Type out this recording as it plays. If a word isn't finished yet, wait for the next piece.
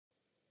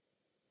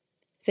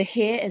So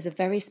here is a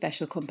very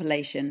special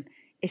compilation,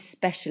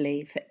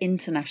 especially for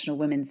International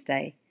Women's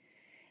Day.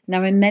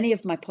 Now, in many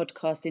of my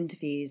podcast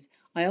interviews,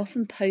 I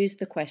often pose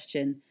the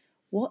question,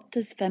 what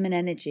does feminine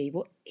energy,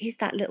 what is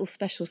that little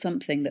special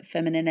something that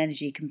feminine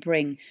energy can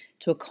bring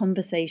to a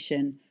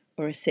conversation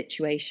or a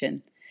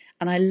situation?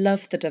 And I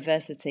love the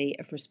diversity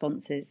of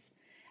responses.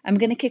 I'm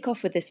going to kick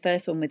off with this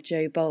first one with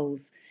Jo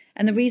Bowles.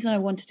 And the reason I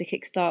wanted to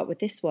kickstart with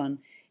this one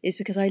is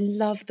because I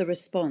love the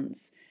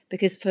response,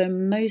 because for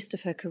most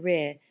of her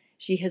career,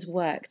 she has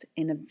worked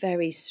in a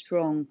very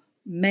strong,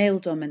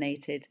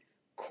 male-dominated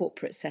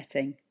corporate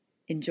setting.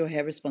 Enjoy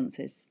her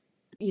responses.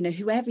 You know,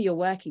 whoever you're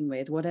working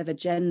with, whatever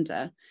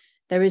gender,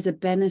 there is a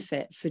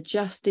benefit for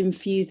just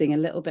infusing a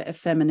little bit of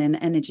feminine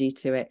energy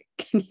to it.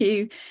 Can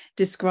you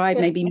describe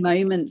maybe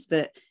moments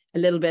that a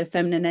little bit of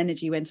feminine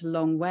energy went a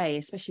long way,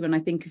 especially when I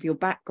think of your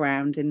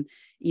background and,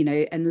 you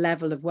know, and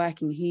level of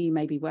working, who you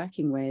may be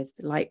working with?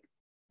 Like,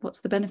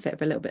 what's the benefit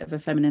of a little bit of a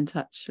feminine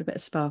touch, a bit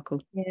of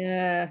sparkle?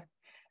 Yeah.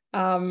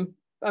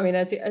 I mean,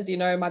 as you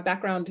know, my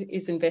background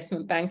is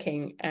investment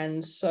banking.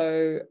 And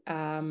so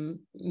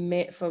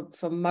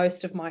for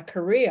most of my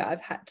career, I've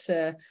had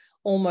to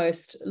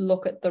almost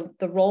look at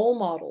the role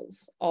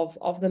models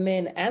of the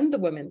men and the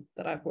women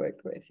that I've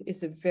worked with.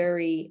 Is a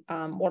very,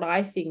 what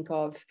I think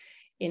of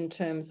in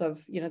terms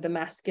of, you know, the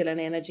masculine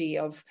energy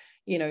of,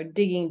 you know,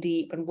 digging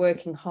deep and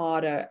working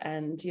harder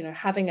and, you know,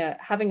 having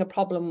a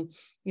problem,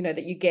 you know,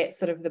 that you get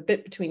sort of the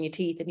bit between your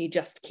teeth and you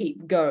just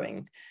keep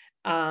going.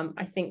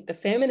 I think the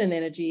feminine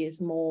energy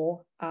is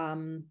more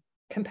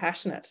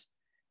compassionate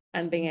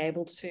and being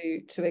able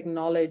to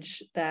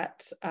acknowledge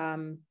that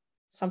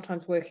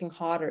sometimes working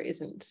harder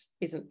isn't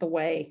the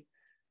way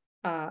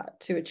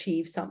to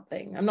achieve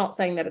something. I'm not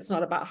saying that it's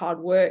not about hard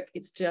work.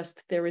 It's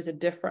just there is a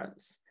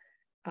difference.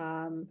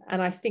 And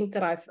I think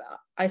that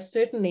I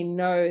certainly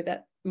know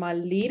that my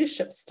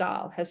leadership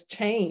style has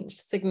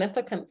changed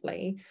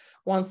significantly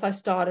once I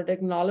started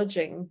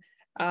acknowledging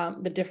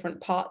the different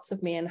parts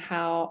of me and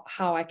how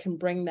I can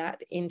bring that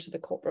into the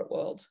corporate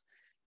world,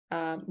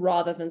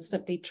 rather than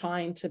simply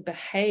trying to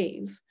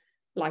behave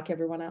like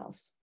everyone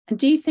else. And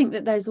do you think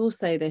that there's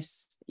also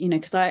this, you know,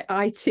 because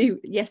I too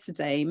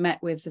yesterday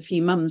met with a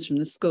few mums from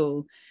the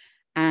school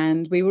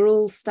and we were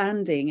all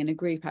standing in a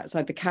group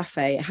outside the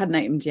cafe. It hadn't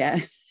opened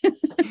yet.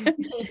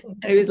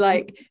 It was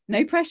like,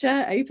 no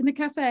pressure, open the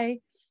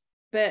cafe.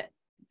 But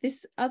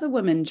this other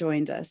woman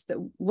joined us that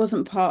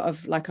wasn't part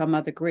of like our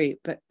mother group,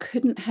 but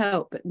couldn't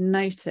help but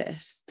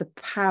notice the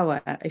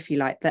power, if you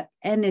like, the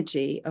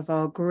energy of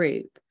our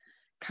group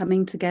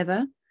coming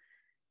together.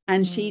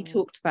 And she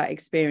talked about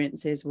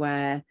experiences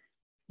where,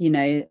 you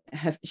know,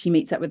 she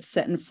meets up with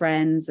certain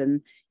friends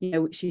and, you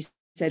know, she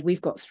said,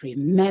 we've got through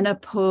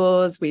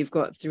menopause, we've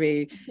got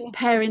through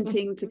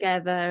parenting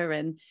together.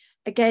 And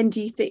again,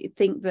 do you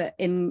think that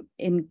in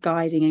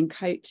guiding and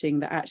coaching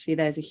that actually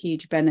there's a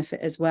huge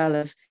benefit as well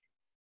of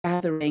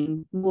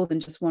gathering more than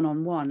just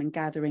one-on-one and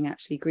gathering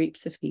actually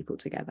groups of people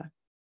together?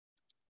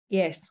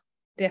 Yes,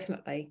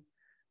 definitely.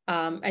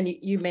 And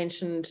you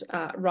mentioned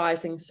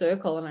Rising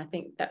Circle, and I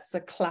think that's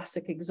a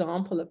classic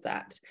example of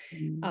that.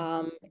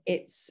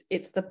 It's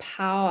the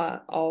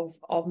power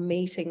of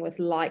meeting with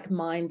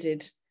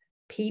like-minded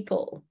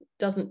people. It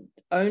doesn't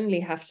only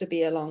have to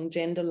be along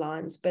gender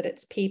lines, but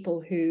it's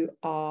people who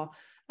are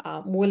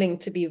willing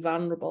to be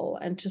vulnerable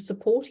and to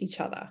support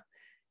each other.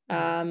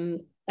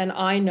 And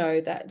I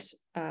know that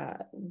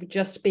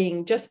just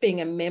being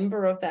a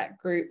member of that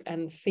group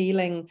and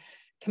feeling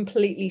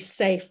completely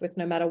safe with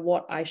no matter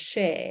what I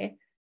share,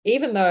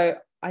 even though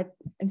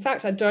in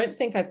fact, I don't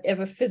think I've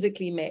ever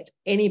physically met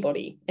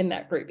anybody in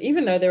that group,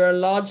 even though there are a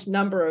large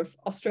number of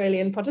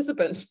Australian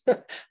participants.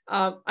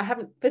 I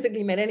haven't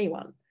physically met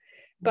anyone,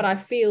 but I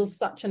feel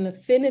such an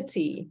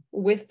affinity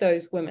with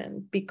those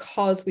women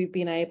because we've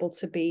been able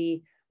to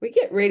we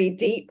get really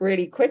deep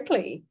really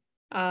quickly.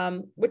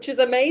 Which is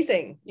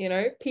amazing, you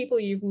know, people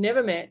you've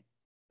never met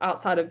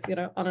outside of, you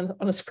know, on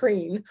a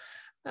screen.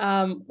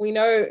 We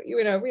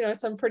know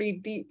some pretty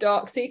deep,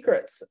 dark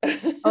secrets.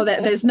 Oh,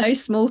 there's no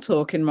small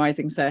talk in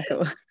Rising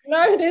Circle.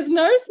 No, there's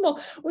no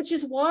small, which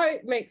is why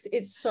it makes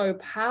it so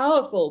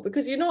powerful,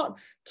 because you're not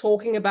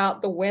talking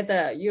about the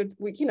weather.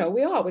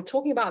 We're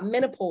talking about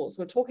menopause.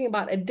 We're talking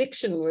about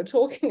addiction. We're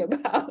talking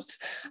about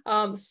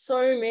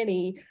so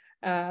many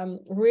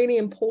really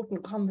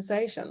important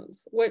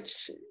conversations,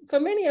 which for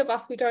many of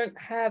us, we don't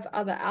have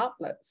other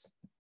outlets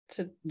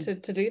to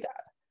do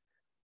that.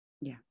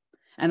 Yeah.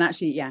 And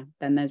actually, yeah,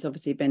 then there's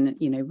obviously been,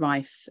 you know,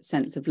 rife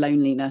sense of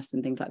loneliness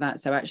and things like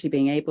that. So actually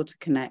being able to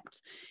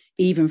connect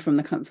even from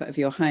the comfort of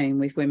your home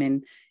with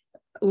women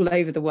all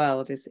over the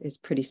world is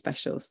pretty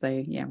special. So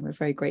yeah, we're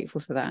very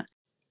grateful for that.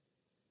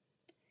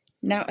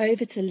 Now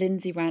over to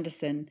Lindsay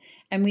Randerson,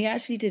 and we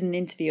actually did an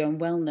interview on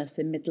wellness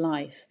in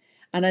midlife.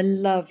 And I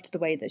loved the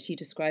way that she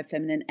described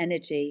feminine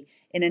energy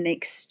in an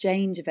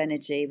exchange of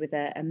energy with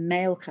a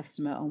male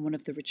customer on one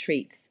of the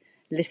retreats.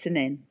 Listen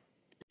in.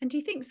 And do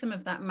you think some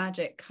of that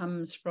magic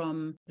comes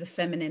from the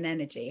feminine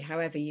energy,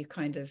 however you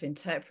kind of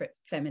interpret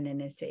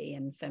femininity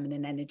and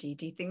feminine energy?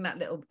 Do you think that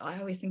little, I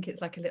always think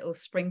it's like a little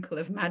sprinkle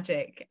of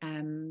magic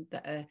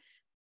that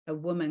a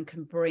woman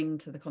can bring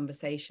to the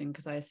conversation?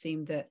 Because I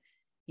assume that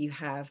you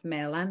have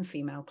male and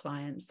female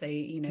clients. So,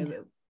 you know,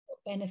 Yeah.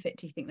 what benefit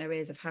do you think there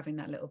is of having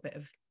that little bit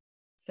of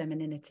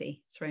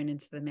femininity thrown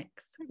into the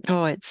mix?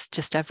 Oh, it's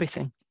just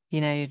everything.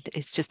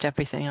 It's just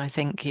everything. I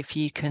think if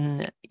you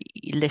can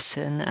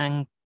listen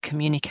and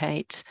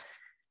communicate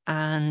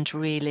and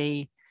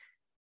really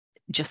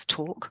just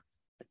talk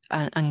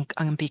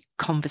and be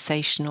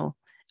conversational,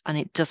 and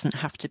it doesn't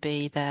have to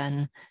be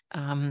then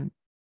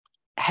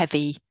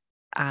heavy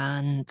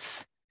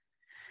and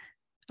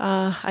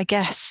I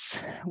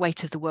guess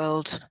weight of the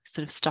world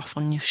sort of stuff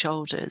on your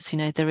shoulders.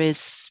 There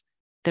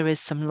is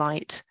some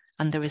light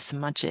and there is some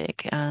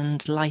magic,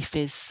 and life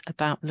is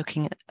about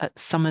looking at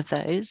some of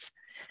those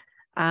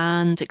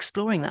and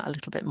exploring that a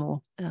little bit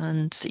more.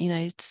 And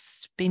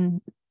it's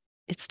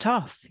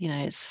tough.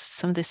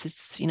 Some of this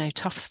is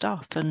tough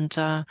stuff, and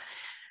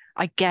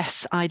I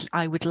guess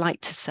I would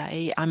like to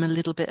say I'm a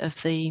little bit of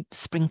the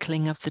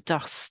sprinkling of the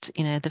dust,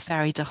 the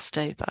fairy dust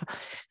over,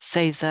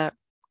 so that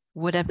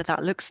whatever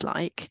that looks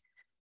like,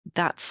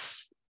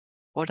 that's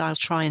what I'll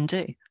try and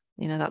do.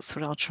 That's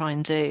what I'll try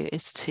and do,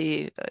 is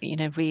to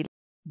really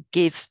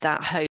give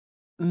that hope,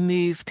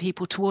 move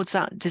people towards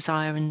that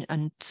desire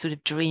and sort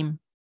of dream,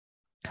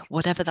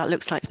 whatever that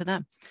looks like for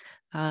them.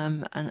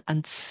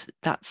 And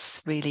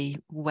that's really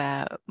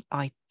where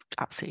I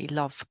absolutely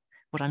love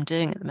what I'm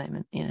doing at the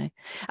moment.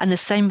 And the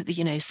same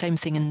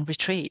thing in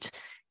retreat.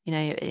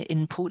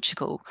 In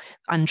Portugal,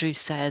 Andrew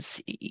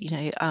says,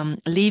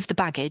 leave the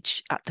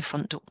baggage at the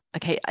front door.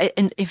 Okay.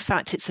 In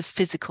fact, it's a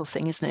physical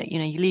thing, isn't it?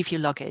 You leave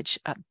your luggage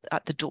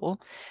at the door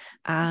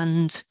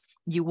and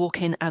you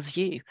walk in as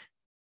you.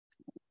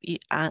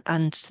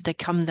 And they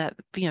come there,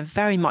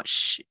 very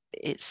much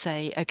it's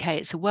a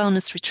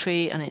wellness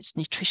retreat and it's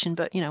nutrition,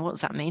 but what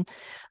does that mean?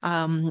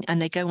 And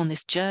they go on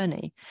this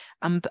journey,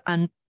 and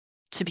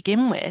to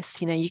begin with,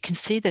 you can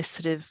see this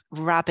sort of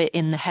rabbit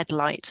in the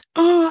headlight.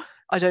 Oh,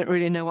 I don't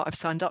really know what I've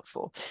signed up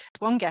for.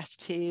 One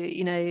guest who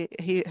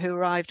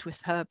arrived with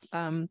her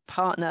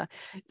partner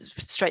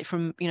straight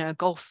from a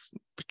golf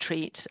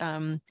retreat,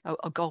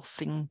 a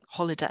golfing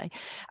holiday,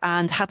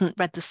 and hadn't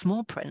read the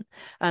small print,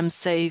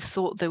 so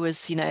thought there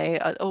was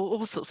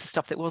all sorts of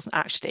stuff that wasn't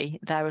actually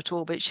there at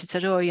all. But she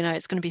said, oh,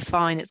 it's going to be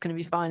fine,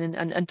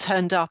 and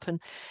turned up,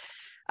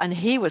 and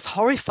he was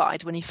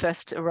horrified when he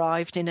first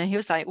arrived. He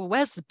was like, well,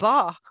 where's the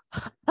bar?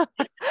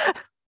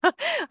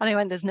 And I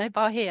went, there's no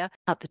bar here.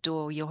 At the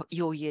door,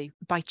 you're you.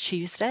 By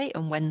Tuesday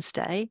and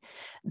Wednesday,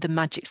 the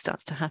magic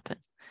starts to happen.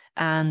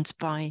 And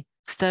by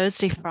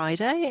Thursday,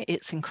 Friday,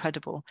 it's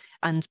incredible.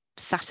 And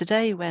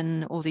Saturday,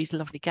 when all these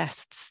lovely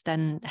guests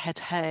then head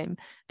home,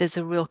 there's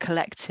a real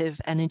collective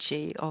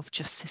energy of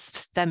just this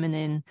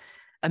feminine,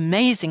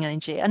 amazing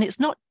energy. And it's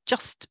not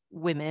just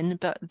women,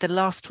 but the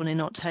last one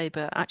in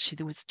October, actually,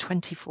 there was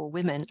 24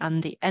 women,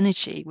 and the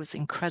energy was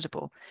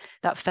incredible.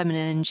 That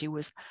feminine energy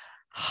was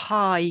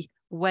high,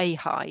 way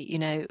high.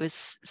 It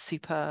was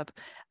superb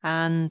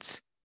and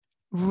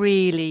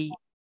really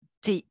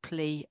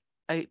deeply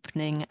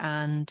opening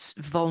and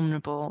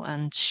vulnerable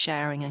and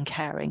sharing and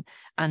caring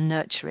and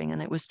nurturing.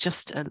 And it was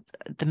just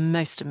the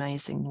most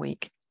amazing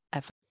week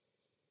ever.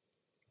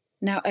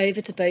 Now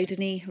over to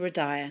Bodhini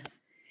Hridaya,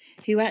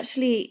 who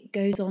actually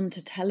goes on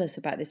to tell us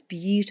about this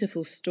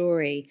beautiful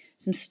story,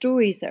 some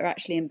stories that are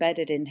actually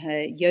embedded in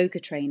her yoga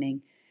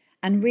training,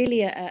 and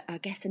really, I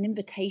guess, an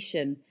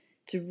invitation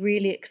to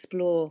really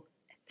explore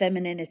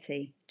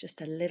femininity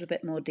just a little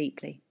bit more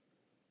deeply.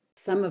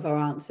 Some of our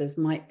answers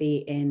might be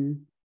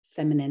in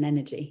feminine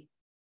energy.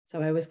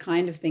 So I was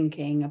kind of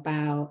thinking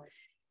about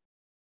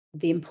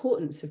the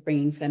importance of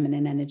bringing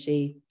feminine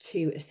energy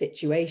to a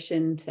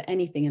situation, to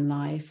anything in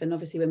life. And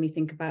obviously, when we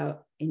think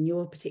about in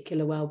your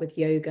particular world with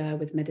yoga,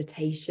 with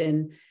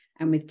meditation,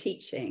 and with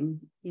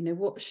teaching,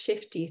 what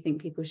shift do you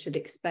think people should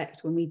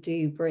expect when we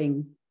do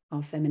bring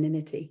our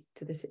femininity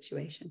to the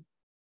situation?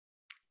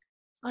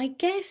 I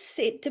guess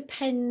it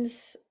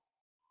depends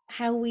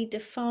how we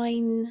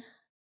define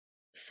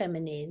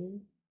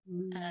feminine,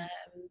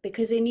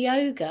 because in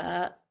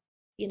yoga,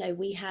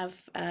 we have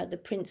the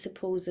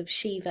principles of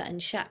Shiva and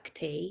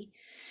Shakti.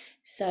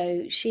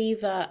 So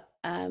Shiva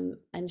and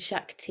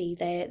Shakti,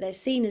 they're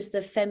seen as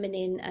the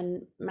feminine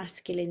and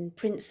masculine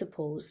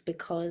principles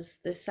because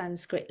the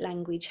Sanskrit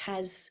language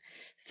has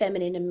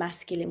feminine and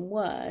masculine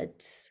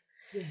words.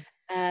 Yes.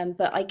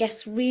 But I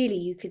guess really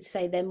you could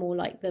say they're more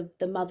like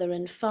the mother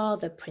and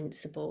father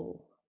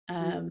principle.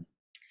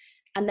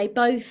 And they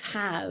both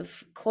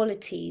have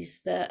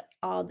qualities that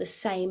are the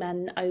same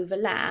and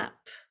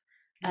overlap.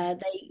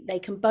 They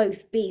can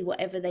both be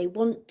whatever they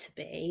want to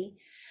be.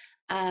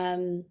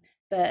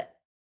 But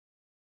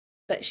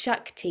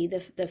Shakti,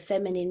 the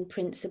feminine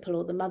principle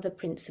or the mother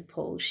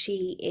principle,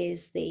 she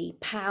is the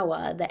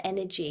power, the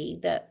energy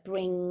that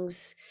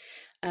brings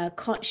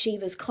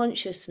Shiva's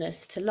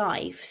consciousness to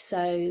life.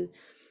 So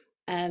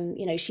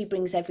you know, she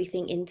brings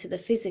everything into the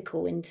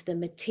physical, into the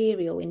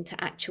material, into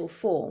actual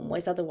form,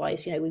 whereas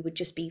otherwise, you know, we would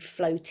just be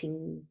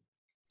floating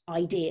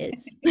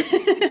ideas.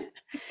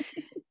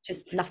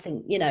 Just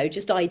nothing, you know,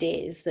 just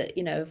ideas that,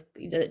 you know,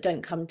 that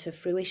don't come to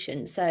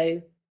fruition.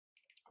 So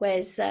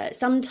whereas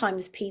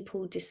sometimes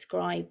people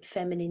describe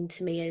feminine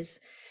to me as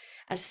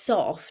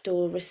soft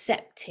or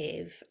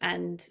receptive,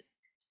 and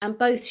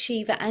both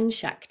Shiva and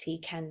Shakti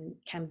can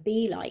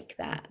be like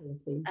that.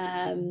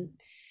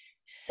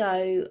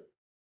 So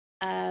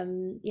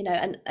you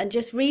know, and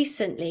just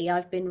recently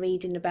I've been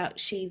reading about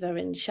Shiva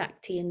and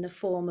Shakti in the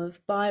form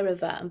of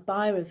Bhairava and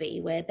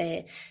Bhairavi, where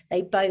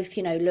they both,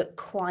 you know, look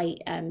quite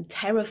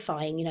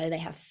terrifying. You know, they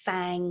have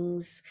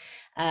fangs.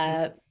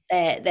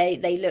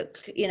 They look,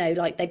 you know,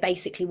 like they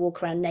basically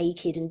walk around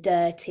naked and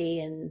dirty,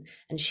 and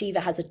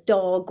Shiva has a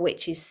dog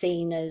which is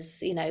seen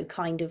as, you know,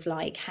 kind of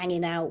like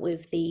hanging out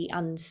with the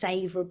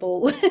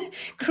unsavourable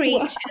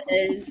creatures,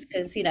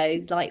 because, you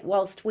know, like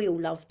whilst we all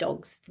love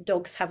dogs,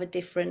 dogs have a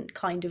different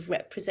kind of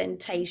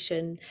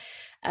representation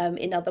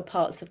in other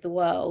parts of the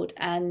world,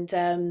 and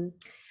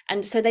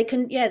so they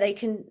can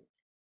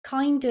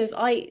kind of,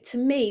 to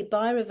me,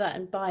 Bhairava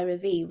and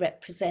Bhairavi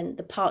represent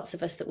the parts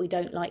of us that we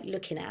don't like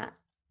looking at.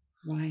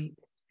 Right.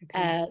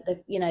 Okay.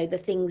 You know, the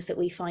things that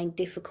we find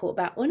difficult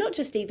about, well, not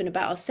just even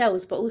about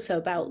ourselves, but also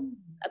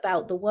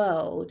about the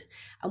world.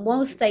 And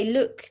whilst they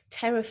look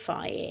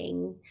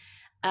terrifying,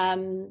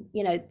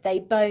 you know, they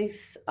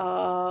both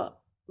are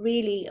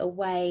really a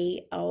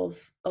way of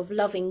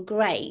loving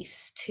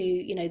grace to,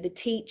 you know, the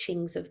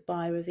teachings of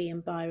Bhairavi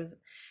and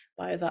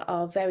Bhairava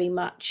are very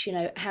much, you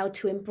know, how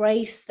to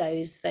embrace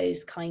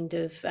those kind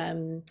of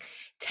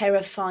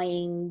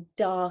terrifying,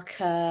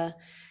 darker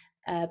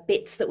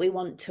bits that we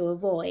want to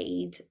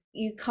avoid.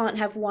 You can't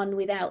have one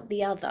without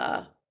the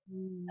other.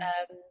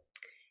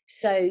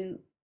 So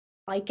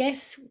I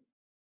guess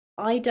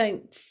I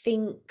don't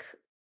think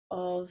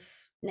of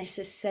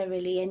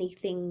necessarily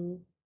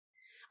anything.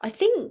 I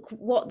think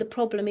what the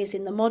problem is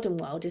in the modern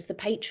world is the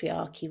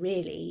patriarchy,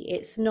 really.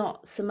 It's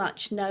not so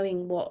much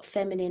knowing what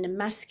feminine and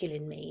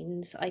masculine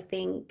means, I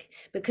think,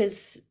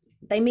 because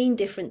they mean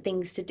different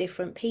things to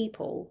different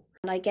people.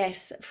 And I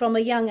guess from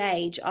a young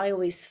age, I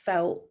always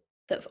felt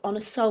that on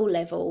a soul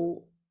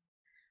level,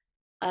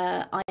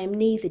 I am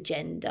neither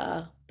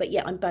gender, but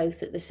yet I'm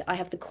both at this. I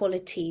have the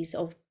qualities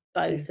of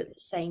both at the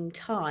same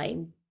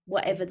time,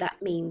 whatever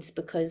that means,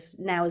 because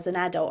now as an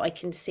adult, I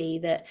can see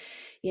that,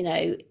 you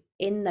know,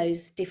 in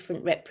those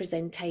different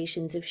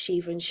representations of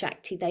Shiva and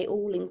Shakti, they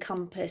all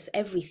encompass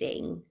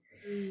everything.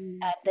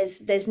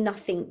 There's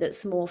nothing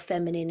that's more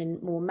feminine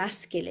and more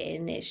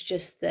masculine. It's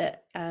just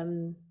that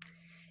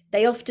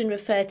they often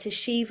refer to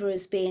Shiva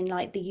as being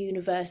like the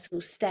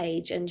universal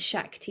stage, and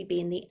Shakti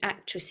being the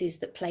actresses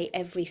that play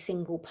every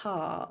single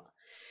part.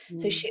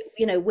 So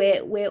you know,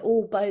 we're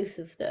all both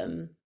of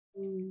them.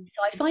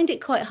 So I find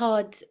it quite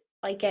hard,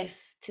 I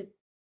guess,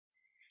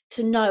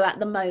 to know at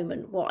the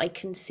moment what I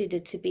consider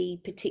to be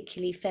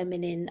particularly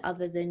feminine,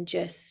 other than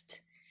just,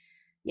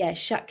 yeah,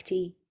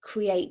 Shakti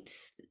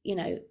creates, you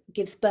know,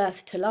 gives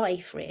birth to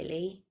life,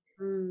 really,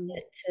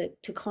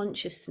 to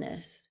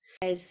consciousness.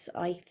 As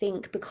I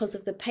think because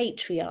of the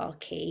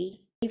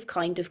patriarchy, they've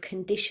kind of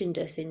conditioned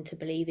us into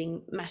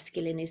believing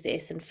masculine is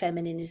this and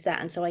feminine is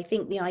that. And so I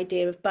think the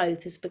idea of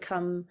both has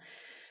become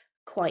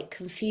quite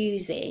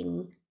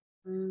confusing.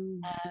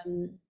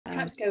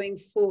 Perhaps going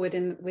forward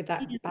with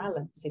that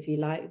balance, if you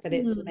like, that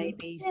it's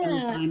maybe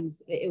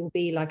sometimes it will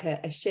be like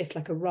a shift,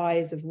 like a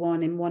rise of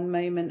one in one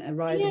moment, a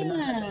rise of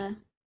another.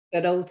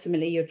 But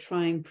ultimately you're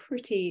trying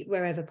pretty,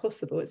 wherever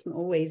possible, it's not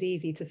always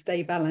easy to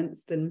stay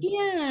balanced and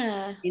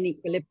in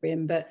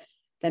equilibrium, but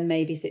there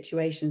may be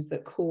situations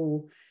that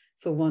call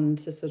for one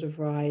to sort of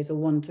rise or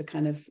one to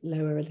kind of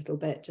lower a little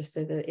bit, just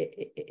so that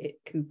it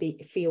can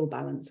feel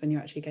balanced when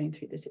you're actually going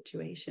through the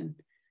situation.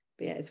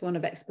 But yeah, it's one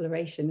of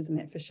exploration, isn't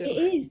it, for sure?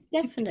 It is,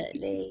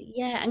 definitely.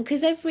 Yeah, and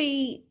because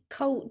every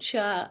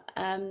culture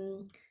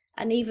and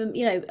even,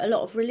 you know, a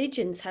lot of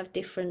religions have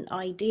different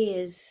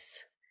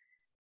ideas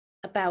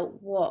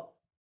about what,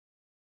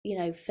 you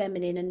know,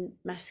 feminine and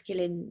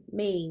masculine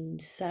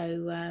means.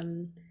 So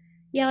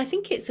yeah, I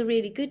think it's a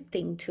really good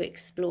thing to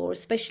explore,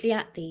 especially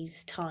at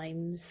these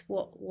times,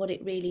 what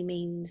it really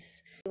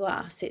means to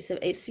us.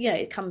 It's you know,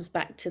 it comes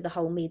back to the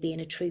whole me being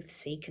a truth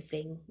seeker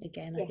thing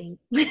again, I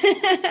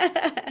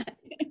think.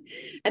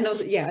 And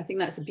also, yeah, I think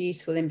that's a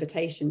beautiful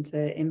invitation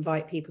to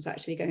invite people to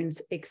actually go and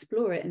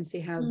explore it and see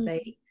how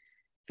they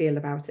feel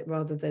about it,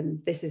 rather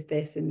than this is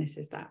this and this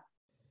is that.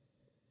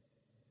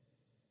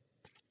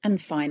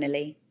 And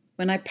finally,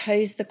 when I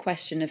posed the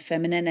question of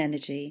feminine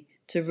energy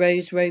to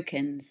Rose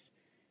Rokins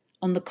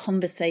on the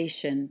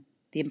conversation,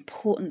 the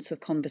importance of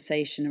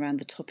conversation around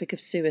the topic of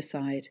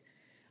suicide,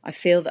 I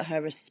feel that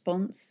her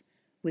response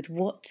with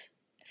what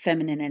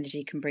feminine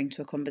energy can bring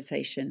to a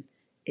conversation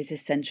is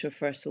essential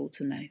for us all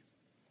to know.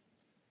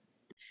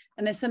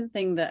 And there's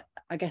something that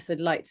I guess I'd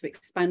like to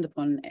expand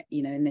upon,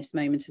 you know, in this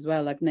moment as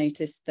well. I've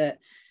noticed that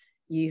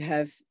you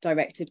have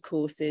directed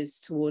courses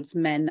towards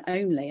men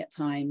only at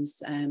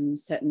times,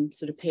 certain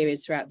sort of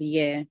periods throughout the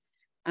year.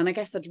 And I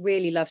guess I'd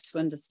really love to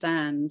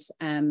understand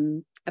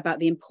about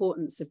the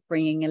importance of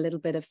bringing a little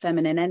bit of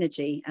feminine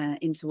energy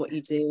into what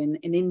you do and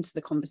into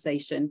the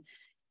conversation.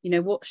 You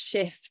know, what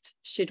shift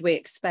should we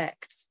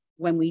expect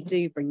when we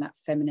do bring that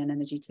feminine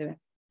energy to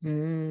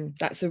it?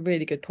 That's a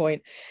really good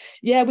point.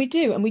 Yeah, we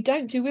do. And we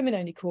don't do women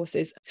only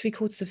courses.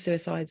 3/4 of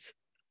suicides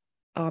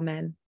are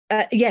men.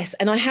 Yes,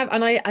 and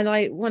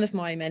I one of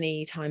my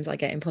many times I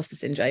get imposter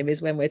syndrome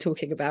is when we're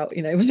talking about,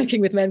 you know,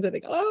 working with men. I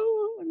think,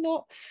 oh, I'm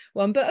not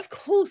one. But of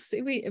course,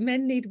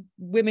 men need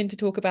women to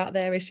talk about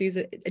their issues,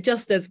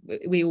 just as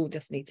we all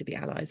just need to be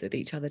allies with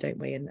each other, don't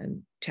we?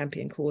 And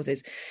champion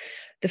causes.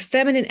 The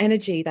feminine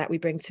energy that we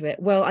bring to it.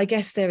 Well, I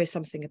guess there is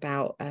something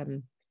about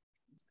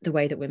the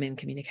way that women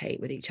communicate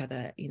with each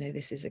other. You know,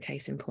 this is a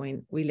case in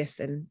point. We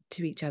listen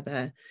to each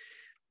other.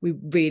 We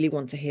really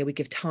want to hear. We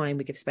give time,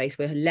 we give space.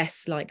 We're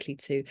less likely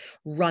to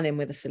run in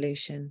with a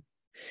solution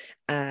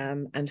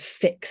and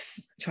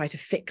try to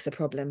fix a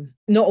problem.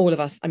 Not all of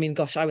us. I mean,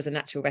 gosh, I was a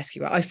natural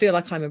rescuer. I feel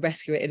like I'm a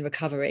rescuer in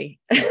recovery.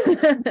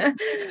 I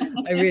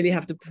really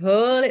have to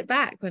pull it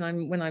back when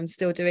I'm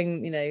still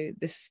doing, you know,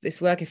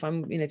 this work. If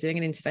I'm, you know, doing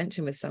an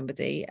intervention with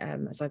somebody,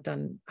 as I've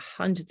done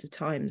hundreds of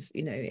times,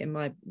 you know, in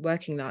my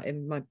working life,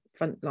 in my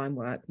frontline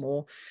work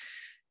more.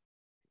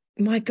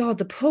 My God,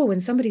 the pull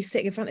when somebody's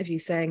sitting in front of you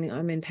saying,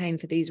 I'm in pain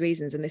for these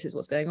reasons and this is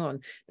what's going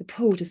on, the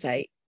pull to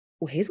say,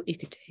 well, here's what you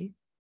could do.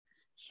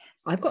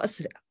 Yes. I've got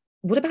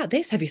what about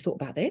this? Have you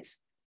thought about this?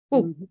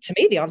 Well, to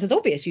me, the answer is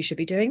obvious. You should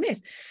be doing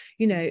this.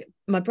 You know,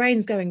 my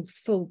brain's going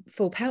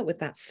full pelt with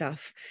that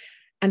stuff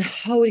and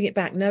holding it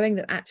back, knowing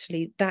that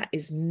actually there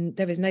is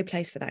no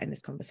place for that in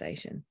this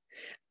conversation.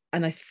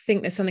 And I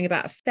think there's something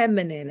about a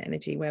feminine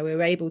energy where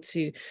we're able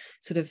to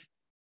sort of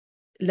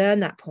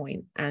learn that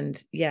point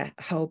and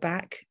hold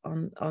back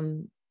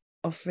on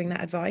offering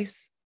that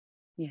advice.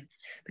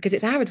 Yes, because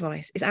it's our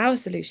advice, it's our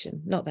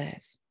solution, not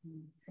theirs.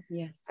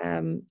 Yes.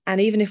 And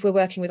even if we're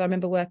working with, I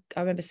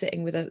remember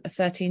sitting with a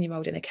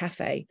 13-year-old in a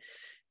cafe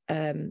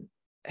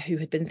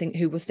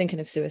who was thinking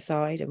of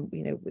suicide, and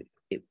you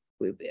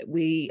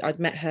know, I'd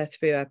met her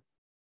through a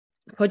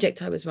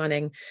project I was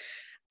running.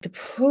 The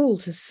pull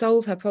to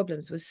solve her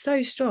problems was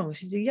so strong.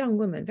 She's a young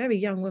woman, very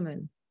young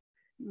woman,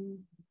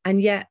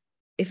 and yet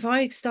if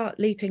I start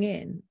leaping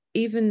in,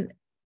 even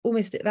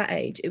almost at that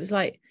age, it was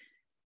like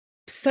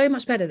so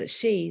much better that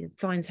she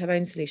finds her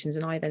own solutions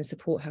and I then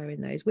support her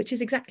in those, which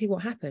is exactly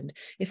what happened.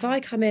 If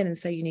I come in and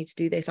say, you need to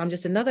do this, I'm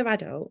just another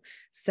adult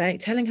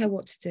telling her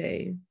what to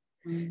do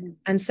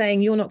and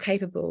saying, you're not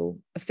capable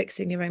of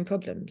fixing your own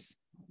problems.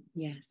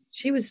 Yes.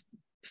 She was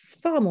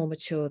far more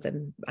mature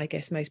than I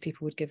guess most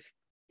people would give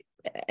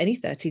any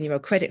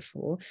 13-year-old credit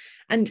for.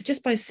 And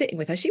just by sitting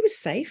with her, she was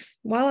safe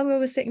while we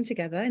were sitting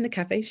together in the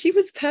cafe. She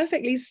was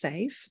perfectly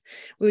safe.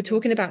 We were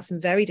talking about some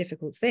very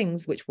difficult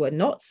things which were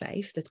not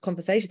safe, the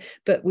conversation,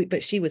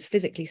 but she was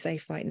physically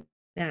safe right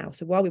now.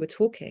 So while we were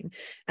talking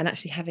and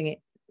actually having it,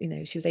 you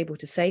know, she was able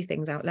to say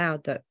things out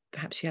loud that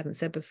perhaps she hadn't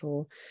said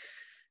before.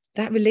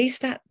 That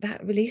released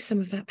some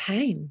of that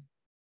pain.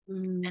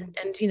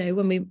 And you know,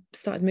 when we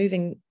started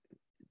moving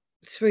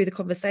through the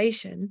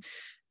conversation,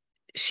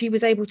 she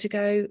was able to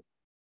go,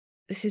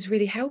 this is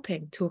really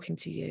helping, talking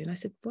to you. And I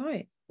said,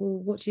 right, well,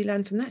 what do you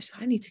learn from that? She's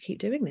like, I need to keep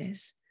doing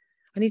this.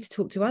 I need to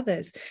talk to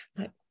others.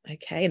 I'm like,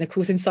 okay. And of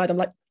course, inside, I'm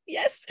like,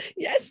 yes.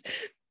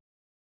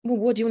 Well,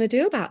 what do you want to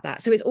do about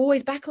that? So it's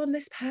always back on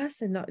this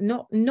person,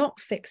 not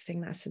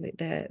fixing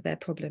their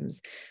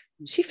problems.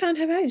 She found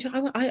her own.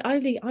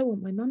 I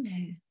want my mum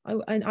here.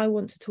 I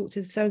want to talk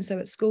to so-and-so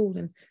at school.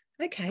 And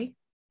okay,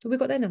 so we've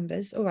got their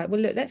numbers. All right,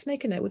 well, look, let's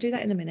make a note. We'll do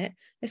that in a minute.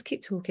 Let's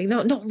keep talking.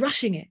 Not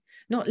rushing it.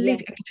 Not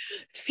leaving.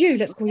 Phew,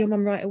 let's call your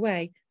mum right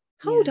away.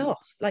 Hold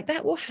off. Like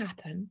that will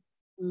happen.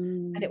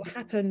 And it will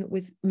happen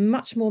with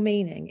much more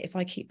meaning if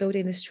I keep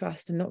building this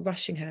trust and not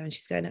rushing her and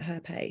she's going at her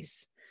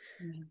pace.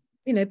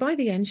 You know, by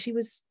the end, she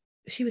was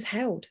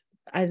held.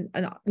 And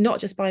not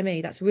just by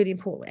me. That's really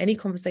important. Any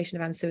conversation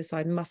around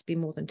suicide must be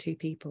more than two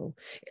people.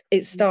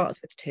 It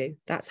starts with two.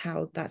 That's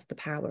the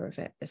power of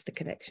it. That's the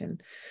connection.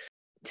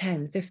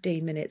 10,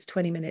 15 minutes,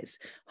 20 minutes,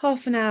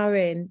 half an hour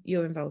in,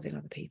 you're involving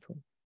other people.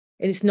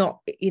 And it's not,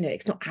 you know,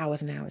 it's not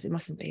hours and hours. It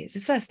mustn't be. It's a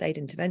first aid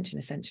intervention,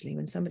 essentially.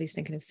 When somebody's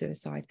thinking of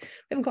suicide, we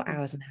haven't got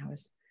hours and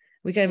hours.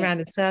 We're going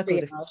around in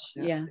circles.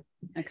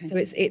 Okay. So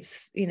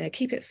it's, you know,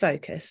 keep it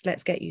focused.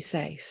 Let's get you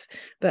safe.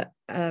 But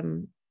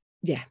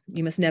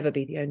you must never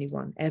be the only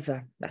one,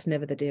 ever. That's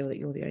never the deal, that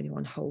you're the only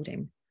one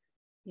holding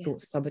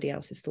somebody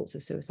else's thoughts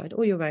of suicide,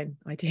 or your own,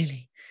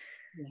 ideally.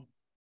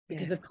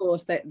 Because of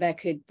course there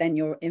could, then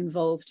you're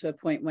involved to a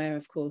point where,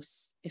 of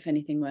course, if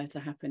anything were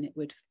to happen, it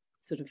would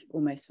sort of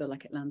almost feel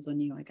like it lands on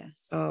you, I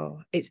guess. Oh,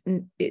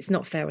 it's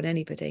not fair on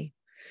anybody.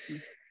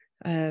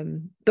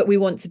 But we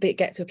want to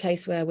get to a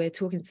place where we're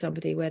talking to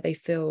somebody where they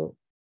feel,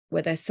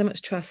 where there's so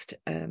much trust,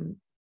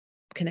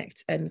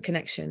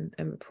 connection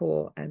and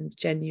rapport and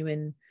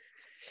genuine,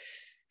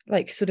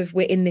 like sort of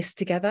we're in this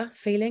together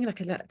feeling, like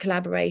a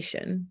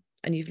collaboration,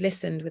 and you've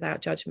listened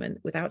without judgment,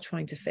 without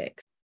trying to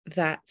fix.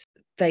 That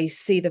they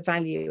see the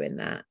value in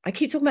that. I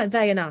keep talking about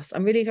they and us.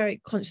 I'm really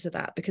very conscious of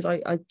that, because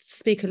I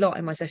speak a lot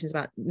in my sessions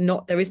about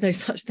there is no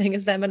such thing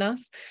as them and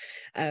us.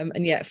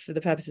 And yet, for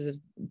the purposes of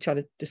trying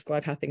to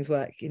describe how things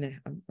work,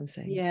 I'm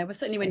saying. Yeah, well,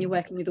 certainly when you're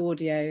working with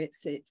audio,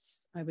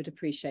 it's I would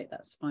appreciate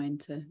that's fine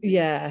to.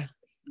 Yeah.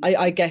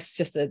 I guess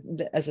just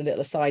as a little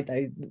aside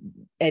though,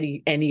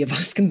 any of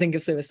us can think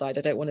of suicide.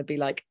 I don't want to be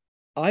like,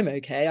 I'm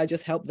okay, I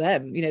just help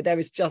them. There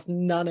is just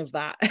none of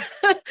that.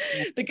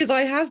 Because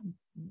I have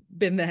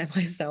been there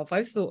myself.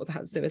 I've thought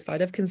about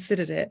suicide, I've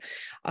considered it,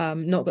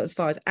 not got as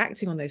far as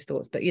acting on those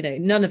thoughts, but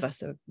none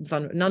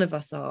of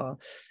us are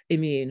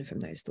immune from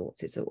those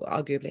thoughts. It's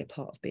arguably a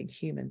part of being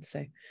human.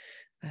 So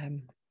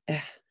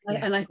yeah.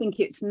 And I think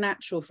it's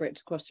natural for it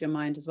to cross your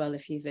mind as well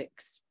if you've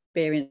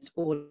experienced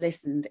or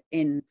listened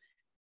in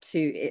to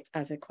it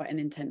as quite an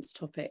intense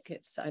topic.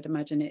 I'd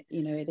imagine it,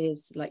 it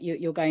is like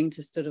you're going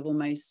to sort of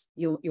almost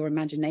your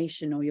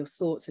imagination or your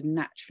thoughts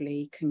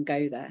naturally can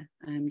go there,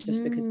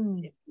 just because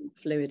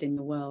it's fluid in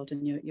the world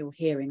and you're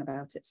hearing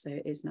about it, so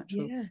it is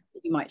natural. Yeah.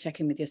 You might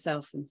check in with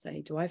yourself and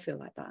say, do I feel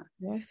like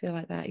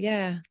that?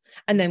 Yeah.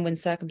 And then when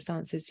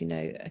circumstances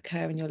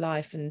occur in your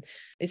life, and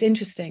it's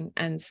interesting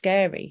and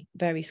scary,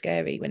 very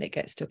scary, when it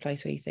gets to a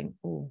place where you think,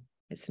 oh,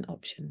 it's an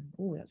option,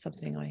 oh, that's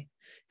something I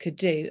could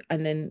do,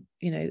 and then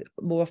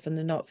more often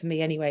than not, for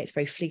me anyway, it's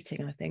very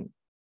fleeting, and I think,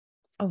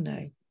 oh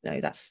no,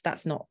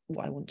 that's not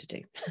what I want to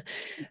do.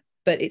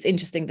 But it's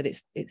interesting that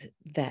it's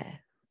there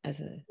as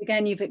a,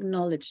 again, you've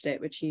acknowledged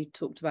it, which you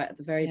talked about at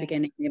the very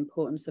beginning, the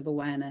importance of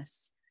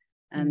awareness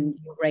and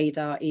your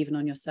radar even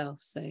on yourself.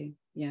 So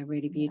yeah,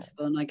 really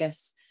beautiful. And I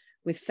guess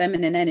with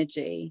feminine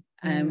energy,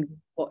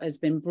 what has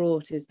been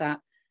brought is that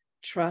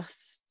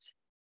trust,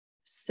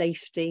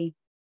 safety,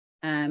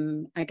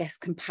 I guess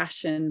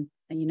compassion,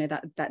 and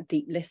that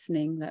deep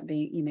listening, that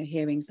being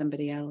hearing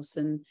somebody else,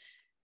 and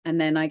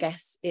then I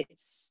guess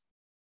it's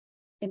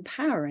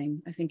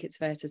empowering. I think it's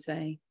fair to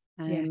say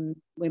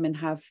women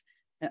have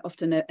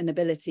often an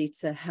ability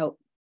to help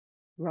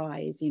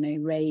raise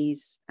people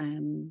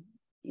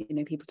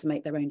to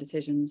make their own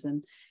decisions,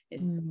 and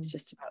it's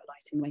just about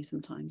lighting the way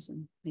sometimes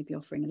and maybe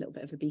offering a little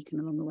bit of a beacon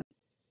along the way.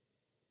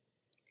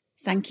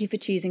 Thank you for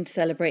choosing to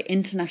celebrate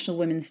International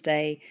Women's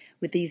Day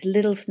with these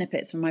little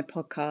snippets from my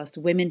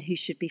podcast, Women Who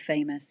Should Be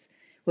Famous,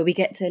 where we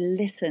get to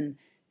listen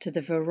to the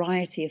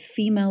variety of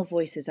female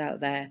voices out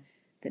there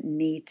that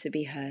need to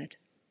be heard.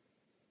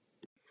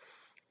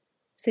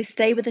 So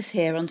stay with us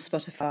here on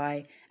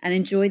Spotify and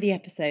enjoy the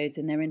episodes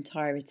in their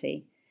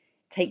entirety.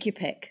 Take your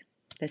pick.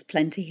 There's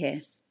plenty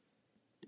here.